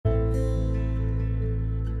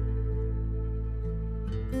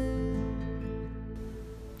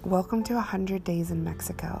Welcome to 100 Days in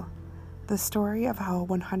Mexico, the story of how a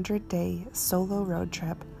 100-day solo road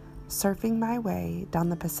trip, surfing my way down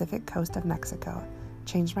the Pacific coast of Mexico,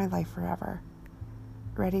 changed my life forever.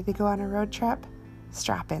 Ready to go on a road trip?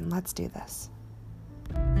 Strap in, let's do this.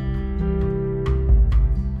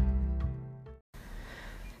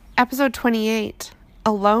 Episode 28,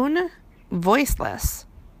 Alone, Voiceless,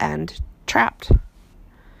 and Trapped.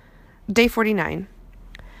 Day 49.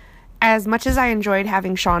 As much as I enjoyed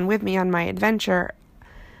having Sean with me on my adventure,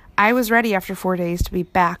 I was ready after 4 days to be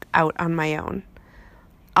back out on my own.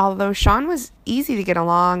 Although Sean was easy to get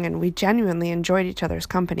along and we genuinely enjoyed each other's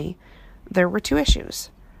company, there were two issues.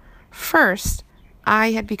 First,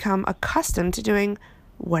 I had become accustomed to doing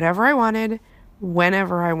whatever I wanted,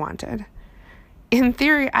 whenever I wanted. In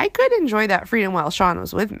theory, I could enjoy that freedom while Sean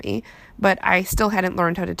was with me, but I still hadn't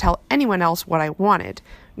learned how to tell anyone else what I wanted,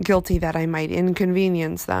 guilty that I might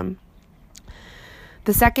inconvenience them.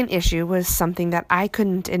 The second issue was something that I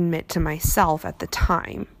couldn't admit to myself at the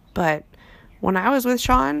time, but when I was with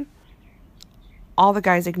Sean, all the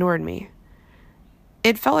guys ignored me.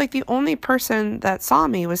 It felt like the only person that saw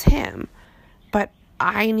me was him, but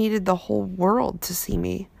I needed the whole world to see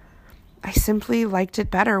me. I simply liked it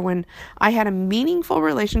better when I had a meaningful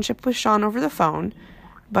relationship with Sean over the phone,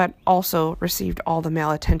 but also received all the male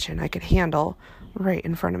attention I could handle right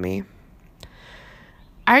in front of me.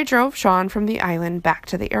 I drove Sean from the island back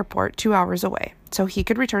to the airport 2 hours away so he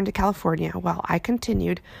could return to California while I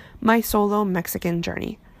continued my solo Mexican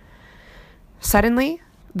journey. Suddenly,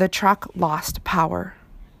 the truck lost power.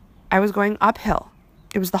 I was going uphill.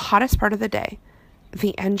 It was the hottest part of the day.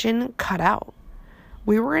 The engine cut out.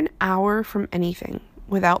 We were an hour from anything.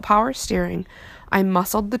 Without power steering, I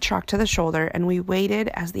muscled the truck to the shoulder and we waited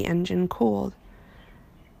as the engine cooled.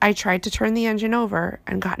 I tried to turn the engine over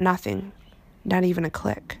and got nothing. Not even a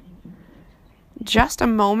click. Just a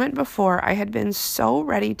moment before, I had been so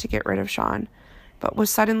ready to get rid of Sean, but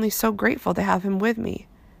was suddenly so grateful to have him with me.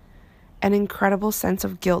 An incredible sense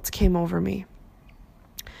of guilt came over me.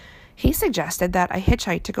 He suggested that I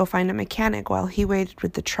hitchhike to go find a mechanic while he waited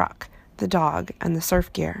with the truck, the dog, and the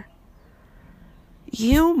surf gear.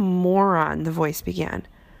 "You moron," the voice began.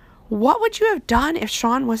 "What would you have done if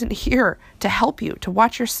Sean wasn't here to help you, to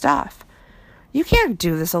watch your stuff? You can't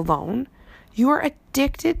do this alone. You are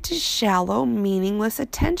addicted to shallow, meaningless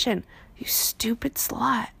attention, you stupid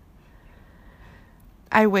slut."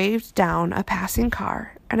 I waved down a passing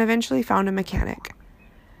car and eventually found a mechanic.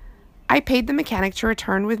 I paid the mechanic to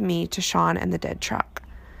return with me to Sean and the dead truck.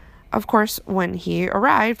 Of course, when he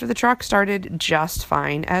arrived, the truck started just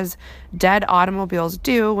fine, as dead automobiles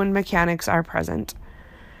do when mechanics are present.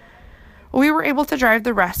 We were able to drive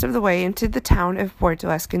the rest of the way into the town of Puerto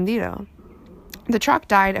Escondido. The truck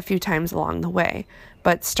died a few times along the way,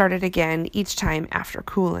 but started again each time after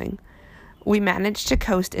cooling. We managed to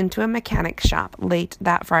coast into a mechanic shop late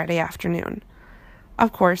that Friday afternoon.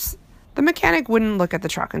 Of course, the mechanic wouldn't look at the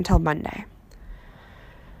truck until Monday.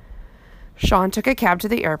 Sean took a cab to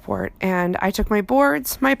the airport, and I took my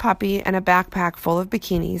boards, my puppy, and a backpack full of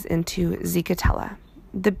bikinis into Zicatela,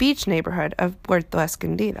 the beach neighborhood of Puerto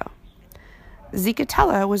Escondido.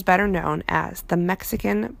 Zicatela was better known as the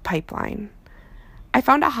Mexican Pipeline. I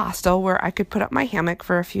found a hostel where I could put up my hammock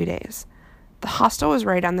for a few days. The hostel was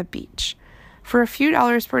right on the beach. For a few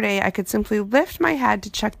dollars per day, I could simply lift my head to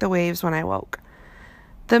check the waves when I woke.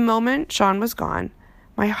 The moment Sean was gone,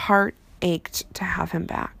 my heart ached to have him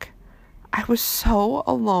back. I was so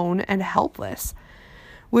alone and helpless.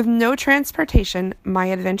 With no transportation, my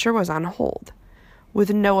adventure was on hold.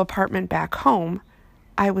 With no apartment back home,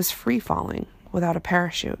 I was free-falling without a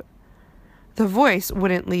parachute. The voice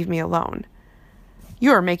wouldn't leave me alone.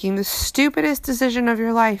 "You are making the stupidest decision of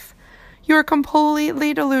your life. You are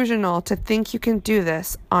completely delusional to think you can do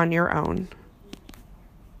this on your own."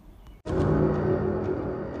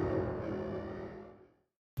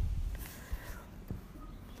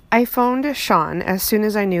 I phoned Sean as soon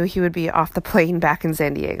as I knew he would be off the plane back in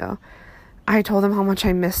San Diego. I told him how much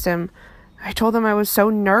I missed him. I told him I was so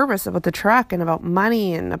nervous about the truck and about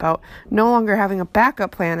money and about no longer having a backup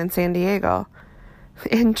plan in San Diego.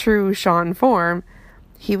 In true Sean form,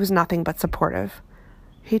 he was nothing but supportive.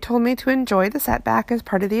 He told me to enjoy the setback as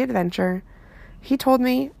part of the adventure. He told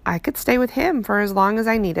me I could stay with him for as long as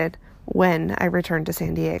I needed when I returned to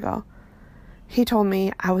San Diego. He told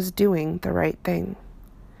me I was doing the right thing.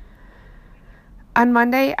 On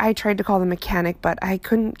Monday, I tried to call the mechanic, but I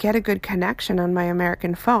couldn't get a good connection on my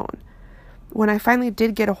American phone. When I finally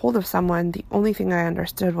did get a hold of someone, the only thing I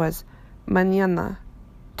understood was mañana,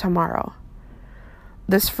 tomorrow.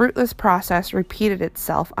 This fruitless process repeated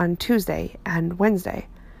itself on Tuesday and Wednesday.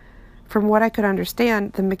 From what I could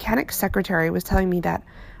understand, the mechanic's secretary was telling me that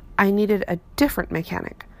I needed a different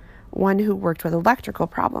mechanic, one who worked with electrical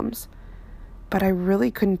problems. But I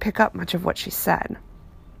really couldn't pick up much of what she said.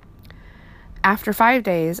 After 5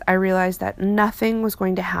 days, I realized that nothing was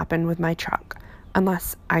going to happen with my truck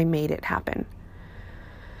unless I made it happen.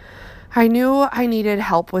 I knew I needed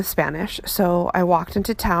help with Spanish, so I walked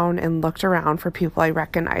into town and looked around for people I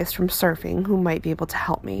recognized from surfing who might be able to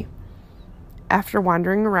help me. After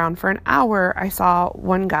wandering around for an hour, I saw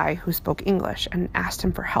one guy who spoke English and asked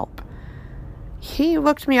him for help. He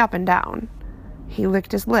looked me up and down. He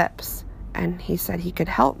licked his lips, and he said he could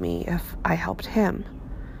help me if I helped him.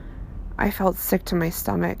 I felt sick to my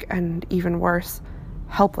stomach and, even worse,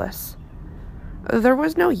 helpless. There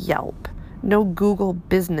was no Yelp, no Google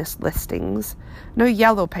business listings, no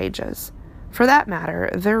Yellow Pages. For that matter,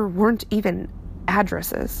 there weren't even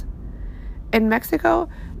addresses. In Mexico,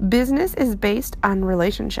 business is based on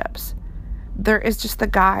relationships. There is just the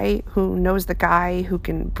guy who knows the guy who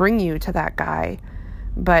can bring you to that guy.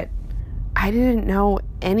 But I didn't know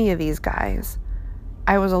any of these guys.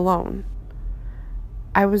 I was alone.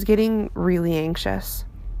 I was getting really anxious.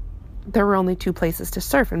 There were only 2 places to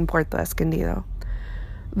surf in Puerto Escondido.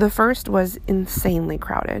 The first was insanely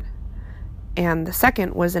crowded, and the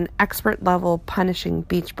second was an expert-level punishing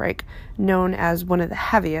beach break known as one of the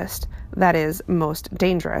heaviest, that is, most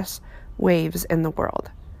dangerous, waves in the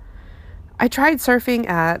world. I tried surfing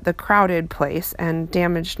at the crowded place and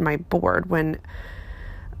damaged my board when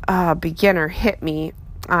a beginner hit me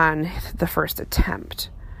on the first attempt.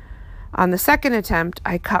 On the second attempt,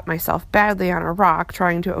 I cut myself badly on a rock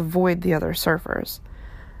trying to avoid the other surfers.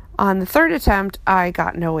 On the third attempt, I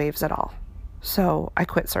got no waves at all, so I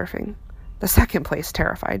quit surfing. The second place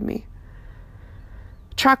terrified me.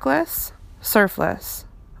 Truckless, surfless,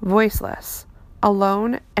 voiceless,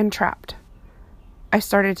 alone, and trapped. I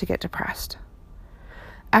started to get depressed.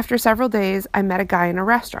 After several days, I met a guy in a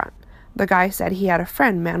restaurant. The guy said he had a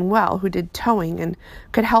friend, Manuel, who did towing and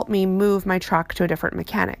could help me move my truck to a different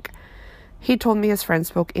mechanic. He told me his friend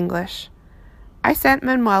spoke English. I sent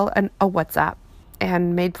Manuel a WhatsApp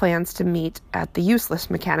and made plans to meet at the useless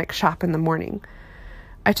mechanic shop in the morning.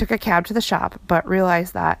 I took a cab to the shop, but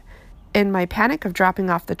realized that, in my panic of dropping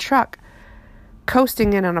off the truck,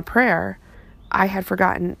 coasting in on a prayer, I had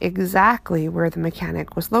forgotten exactly where the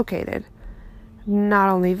mechanic was located. Not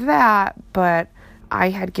only that, but I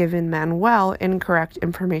had given Manuel incorrect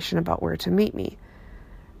information about where to meet me.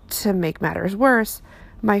 To make matters worse,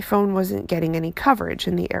 my phone wasn't getting any coverage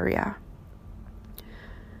in the area.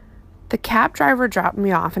 The cab driver dropped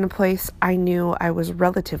me off in a place I knew I was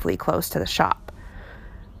relatively close to the shop.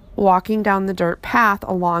 Walking down the dirt path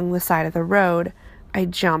along the side of the road, I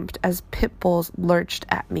jumped as pit bulls lurched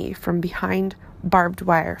at me from behind barbed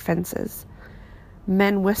wire fences.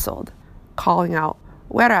 Men whistled, calling out,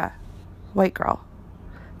 "Güera," white girl,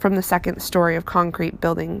 from the second story of concrete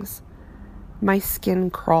buildings. My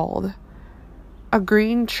skin crawled. A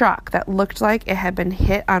green truck that looked like it had been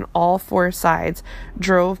hit on all 4 sides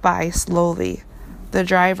drove by slowly, the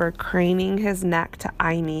driver craning his neck to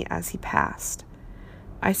eye me as he passed.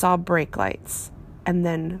 I saw brake lights and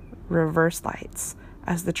then reverse lights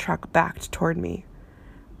as the truck backed toward me.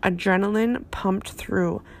 Adrenaline pumped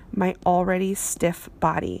through my already stiff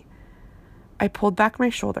body. I pulled back my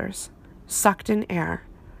shoulders, sucked in air,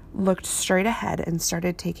 looked straight ahead, and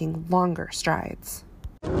started taking longer strides.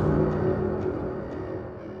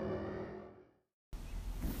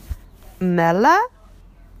 "Mela?"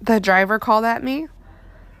 the driver called at me.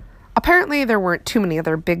 Apparently, there weren't too many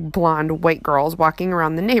other big blonde white girls walking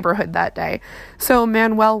around the neighborhood that day, so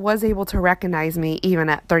Manuel was able to recognize me even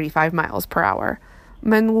at 35 miles per hour.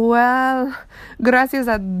 "Manuel, gracias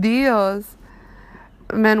a Dios."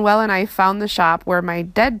 Manuel and I found the shop where my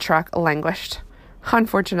dead truck languished.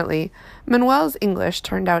 Unfortunately, Manuel's English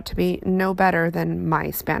turned out to be no better than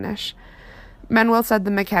my Spanish. Manuel and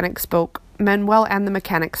the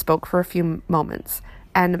mechanic spoke for a few moments,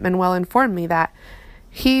 and Manuel informed me that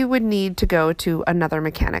he would need to go to another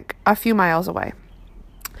mechanic a few miles away.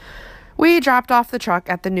 We dropped off the truck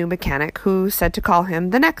at the new mechanic, who said to call him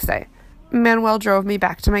the next day. Manuel drove me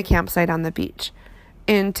back to my campsite on the beach.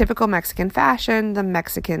 In typical Mexican fashion, the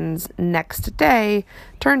Mexican's next day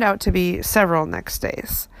turned out to be several next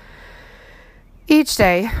days. Each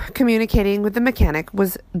day, communicating with the mechanic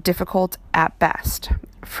was difficult at best.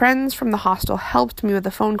 Friends from the hostel helped me with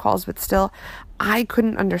the phone calls, but still, I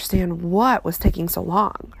couldn't understand what was taking so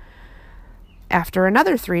long. After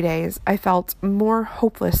another 3 days, I felt more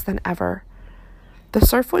hopeless than ever. The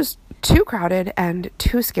surf was too crowded and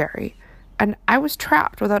too scary, and I was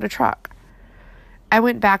trapped without a truck. I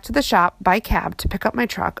went back to the shop by cab to pick up my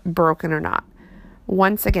truck, broken or not.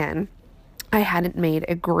 Once again, I hadn't made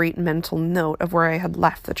a great mental note of where I had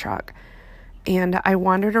left the truck, and I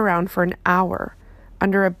wandered around for an hour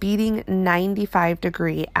under a beating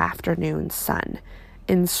 95-degree afternoon sun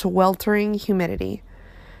in sweltering humidity.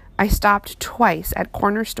 I stopped twice at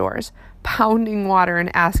corner stores, pounding water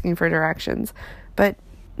and asking for directions, but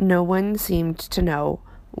no one seemed to know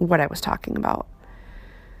what I was talking about.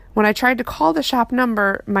 When I tried to call the shop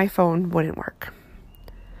number, my phone wouldn't work.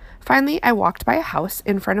 Finally, I walked by a house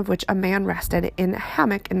in front of which a man rested in a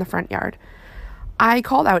hammock in the front yard. I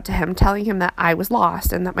called out to him, telling him that I was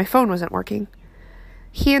lost and that my phone wasn't working.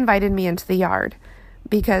 He invited me into the yard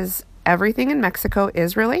because everything in Mexico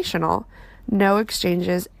is relational. No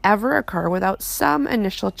exchanges ever occur without some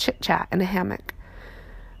initial chit-chat in a hammock.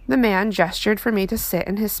 The man gestured for me to sit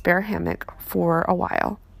in his spare hammock for a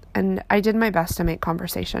while, and I did my best to make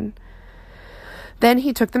conversation. Then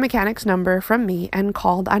he took the mechanic's number from me and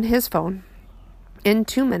called on his phone. In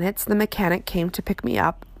 2 minutes, the mechanic came to pick me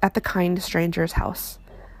up at the kind stranger's house.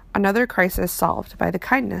 Another crisis solved by the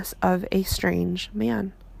kindness of a strange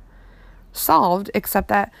man. Solved, except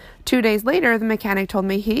that 2 days later, the mechanic told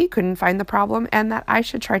me he couldn't find the problem and that I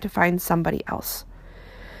should try to find somebody else.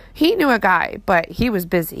 He knew a guy, but he was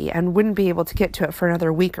busy and wouldn't be able to get to it for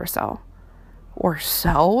another week or so. Or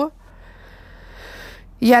so?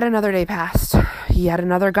 Yet another day passed. Yet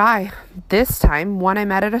another guy, this time one I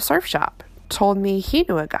met at a surf shop, told me he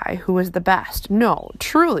knew a guy who was the best. No,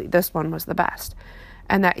 truly, this one was the best.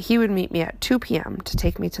 And that he would meet me at 2 p.m. to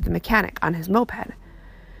take me to the mechanic on his moped.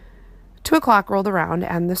 2 o'clock rolled around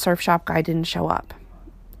and the surf shop guy didn't show up.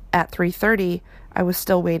 At 3:30, I was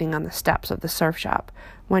still waiting on the steps of the surf shop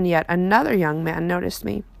when yet another young man noticed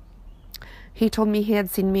me. He told me he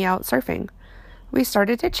had seen me out surfing. We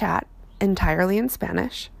started to chat, entirely in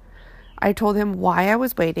Spanish. I told him why I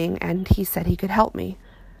was waiting, and he said he could help me.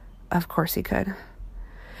 Of course he could.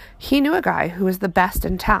 He knew a guy who was the best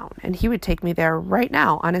in town, and he would take me there right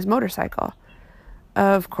now on his motorcycle.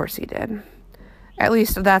 Of course he did. At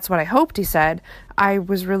least that's what I hoped, he said. I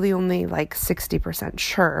was really only like 60%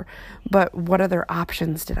 sure, but what other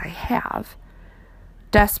options did I have?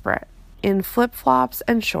 Desperate, in flip-flops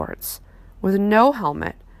and shorts, with no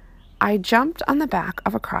helmet, I jumped on the back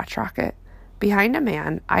of a crotch rocket behind a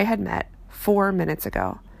man I had met 4 minutes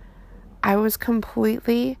ago. I was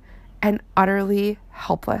completely and utterly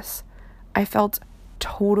helpless. I felt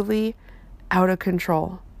totally out of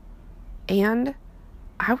control. And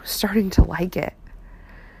I was starting to like it.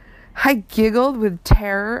 I giggled with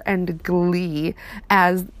terror and glee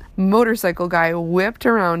as motorcycle guy whipped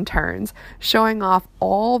around turns, showing off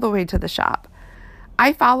all the way to the shop.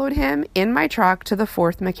 I followed him in my truck to the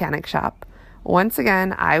 4th mechanic shop. Once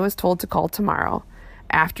again, I was told to call tomorrow.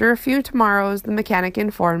 After a few tomorrows, the mechanic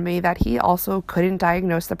informed me that he also couldn't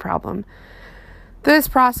diagnose the problem. This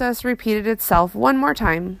process repeated itself one more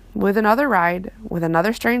time, with another ride, with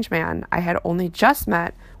another strange man I had only just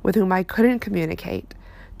met with whom I couldn't communicate,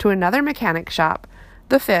 to another mechanic shop,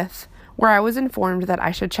 the 5th, where I was informed that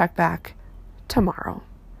I should check back tomorrow.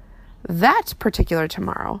 That particular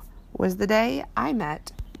tomorrow was the day I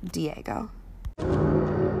met Diego.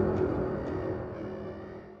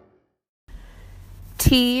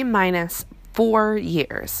 T-4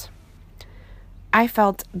 years. I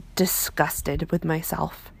felt disgusted with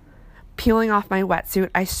myself. Peeling off my wetsuit,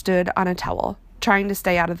 I stood on a towel, trying to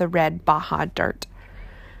stay out of the red Baja dirt.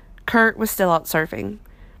 Kurt was still out surfing.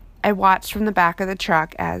 I watched from the back of the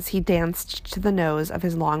truck as he danced to the nose of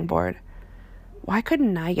his longboard. Why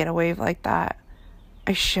couldn't I get a wave like that?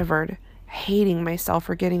 I shivered, hating myself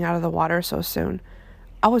for getting out of the water so soon.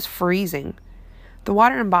 I was freezing. The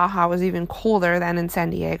water in Baja was even colder than in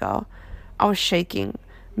San Diego. I was shaking,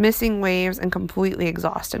 missing waves, and completely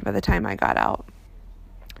exhausted by the time I got out.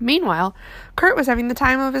 Meanwhile, Kurt was having the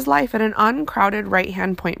time of his life at an uncrowded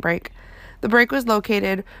right-hand point break. The break was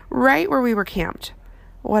located right where we were camped.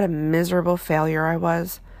 What a miserable failure I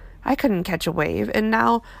was. I couldn't catch a wave, and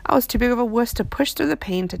now I was too big of a wuss to push through the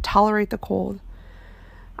pain to tolerate the cold.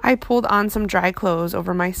 I pulled on some dry clothes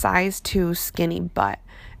over my size 2 skinny butt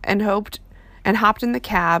and hopped in the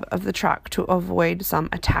cab of the truck to avoid some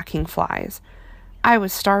attacking flies. I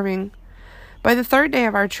was starving. By the 3rd day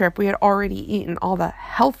of our trip, we had already eaten all the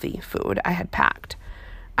healthy food I had packed.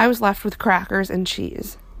 I was left with crackers and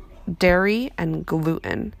cheese, dairy and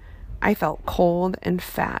gluten. I felt cold and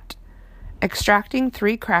fat. Extracting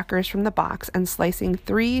 3 crackers from the box and slicing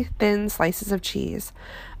 3 thin slices of cheese,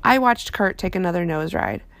 I watched Kurt take another nose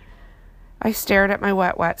ride. I stared at my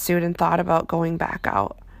wetsuit and thought about going back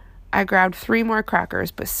out. I grabbed 3 more crackers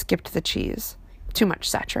but skipped the cheese. Too much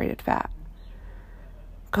saturated fat.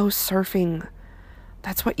 Go surfing.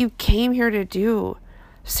 That's what you came here to do.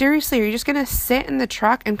 Seriously, are you just going to sit in the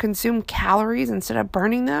truck and consume calories instead of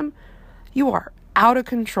burning them? You are out of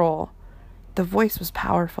control. The voice was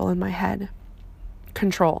powerful in my head.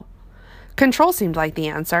 Control. Control seemed like the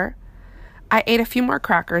answer. I ate a few more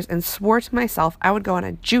crackers and swore to myself I would go on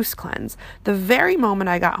a juice cleanse the very moment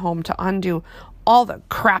I got home to undo all the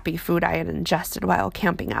crappy food I had ingested while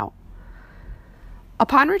camping out.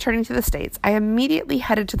 Upon returning to the States, I immediately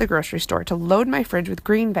headed to the grocery store to load my fridge with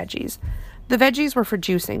green veggies. The veggies were for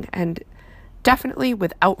juicing and definitely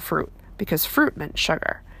without fruit, because fruit meant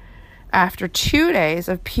sugar. After 2 days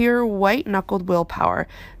of pure white-knuckled willpower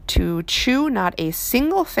to chew not a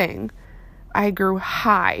single thing, I grew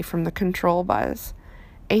high from the control buzz.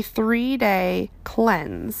 A 3-day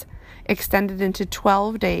cleanse extended into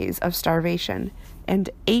 12 days of starvation and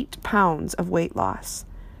 8 pounds of weight loss.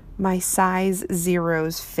 My size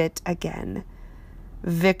zeros fit again.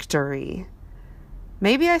 Victory.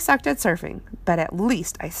 Maybe I sucked at surfing, but at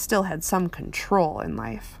least I still had some control in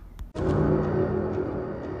life.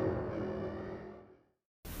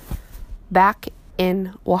 Back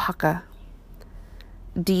in Oaxaca.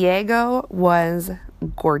 Diego was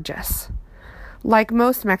gorgeous. Like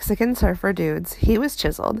most Mexican surfer dudes, he was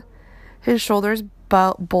chiseled. His shoulders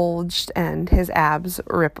bulged and his abs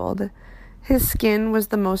rippled. His skin was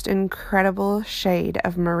the most incredible shade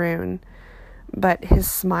of maroon. But his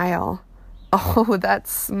smile, oh, that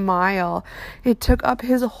smile, it took up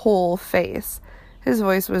his whole face. His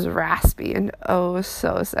voice was raspy and oh,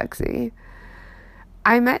 so sexy.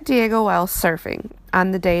 I met Diego while surfing on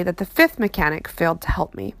the day that the 5th mechanic failed to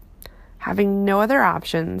help me. Having no other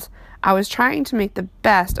options, I was trying to make the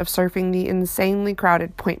best of surfing the insanely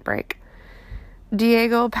crowded Point Break.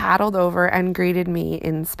 Diego paddled over and greeted me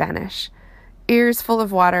in Spanish. Ears full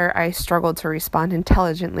of water, I struggled to respond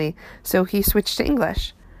intelligently, so he switched to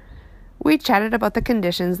English. We chatted about the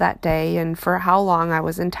conditions that day and for how long I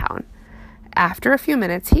was in town. After a few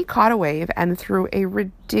minutes, he caught a wave and threw a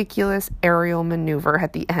ridiculous aerial maneuver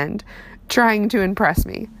at the end, trying to impress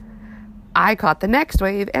me. I caught the next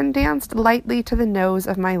wave and danced lightly to the nose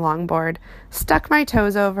of my longboard, stuck my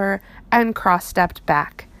toes over, and cross-stepped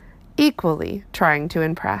back, equally trying to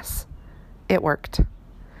impress. It worked.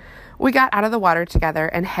 We got out of the water together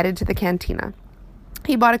and headed to the cantina.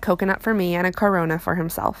 He bought a coconut for me and a Corona for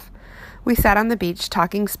himself. We sat on the beach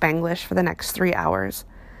talking Spanglish for the next 3 hours.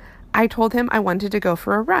 I told him I wanted to go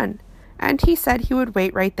for a run, and he said he would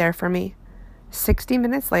wait right there for me. 60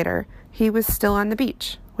 minutes later, he was still on the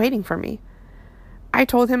beach, waiting for me. I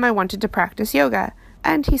told him I wanted to practice yoga,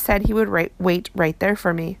 and he said he would wait right there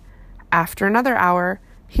for me. After another hour,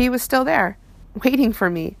 he was still there, waiting for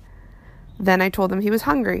me. Then I told him he was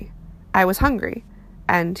hungry. I was hungry,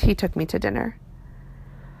 and he took me to dinner.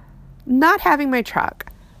 Not having my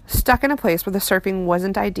truck, stuck in a place where the surfing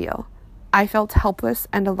wasn't ideal, I felt helpless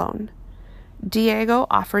and alone. Diego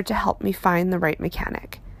offered to help me find the right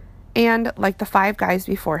mechanic, and like the 5 guys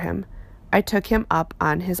before him, I took him up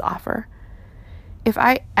on his offer. If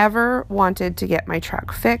I ever wanted to get my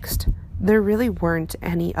truck fixed, there really weren't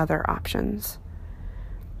any other options.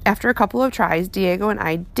 After a couple of tries, Diego and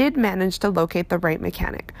I did manage to locate the right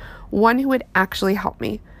mechanic, one who would actually help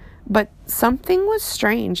me, but something was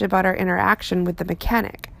strange about our interaction with the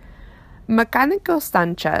mechanic. Mecánico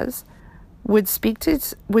Sanchez would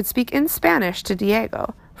speak in Spanish to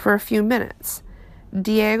Diego for a few minutes.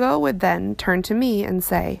 Diego would then turn to me and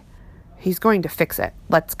say, "He's going to fix it.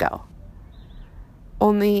 Let's go."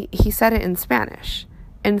 Only he said it in Spanish.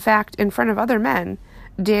 In fact, in front of other men,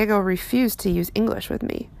 Diego refused to use English with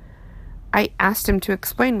me. I asked him to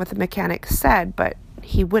explain what the mechanic said, but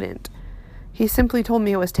he wouldn't. He simply told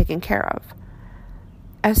me it was taken care of.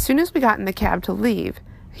 As soon as we got in the cab to leave,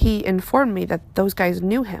 he informed me that those guys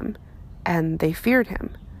knew him, and they feared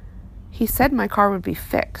him. He said my car would be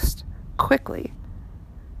fixed, quickly.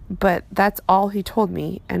 But that's all he told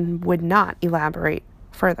me and would not elaborate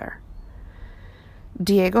further.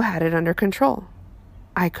 Diego had it under control.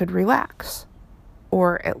 I could relax.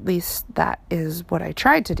 Or at least that is what I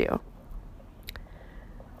tried to do.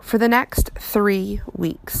 For the next 3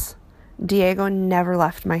 weeks, Diego never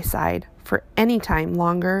left my side for any time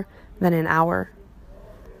longer than an hour.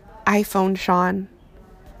 I phoned Sean.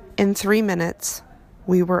 In 3 minutes,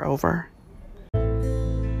 we were over.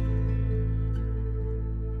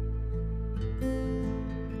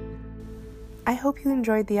 I hope you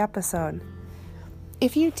enjoyed the episode.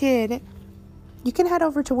 If you did, you can head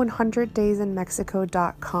over to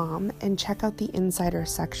 100daysinmexico.com and check out the insider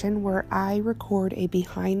section where I record a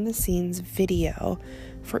behind-the-scenes video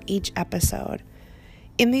for each episode.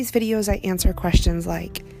 In these videos, I answer questions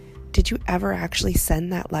like, did you ever actually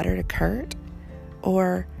send that letter to Kurt?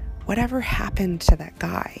 Or whatever happened to that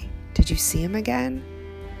guy? Did you see him again?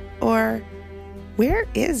 Or where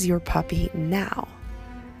is your puppy now?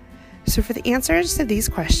 So for the answers to these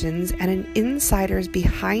questions and an insider's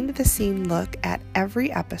behind-the-scene look at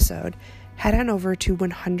every episode, head on over to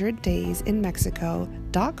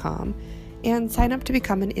 100daysinmexico.com and sign up to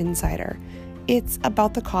become an insider. It's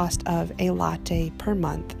about the cost of a latte per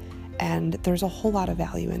month, and there's a whole lot of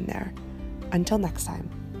value in there. Until next time.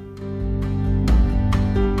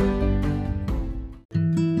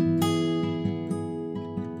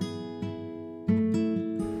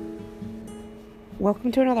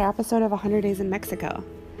 Welcome to another episode of 100 Days in Mexico.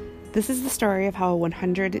 This is the story of how a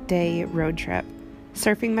 100-day road trip,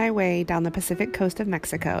 surfing my way down the Pacific coast of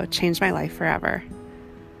Mexico, changed my life forever.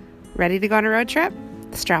 Ready to go on a road trip?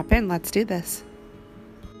 Strap in, let's do this.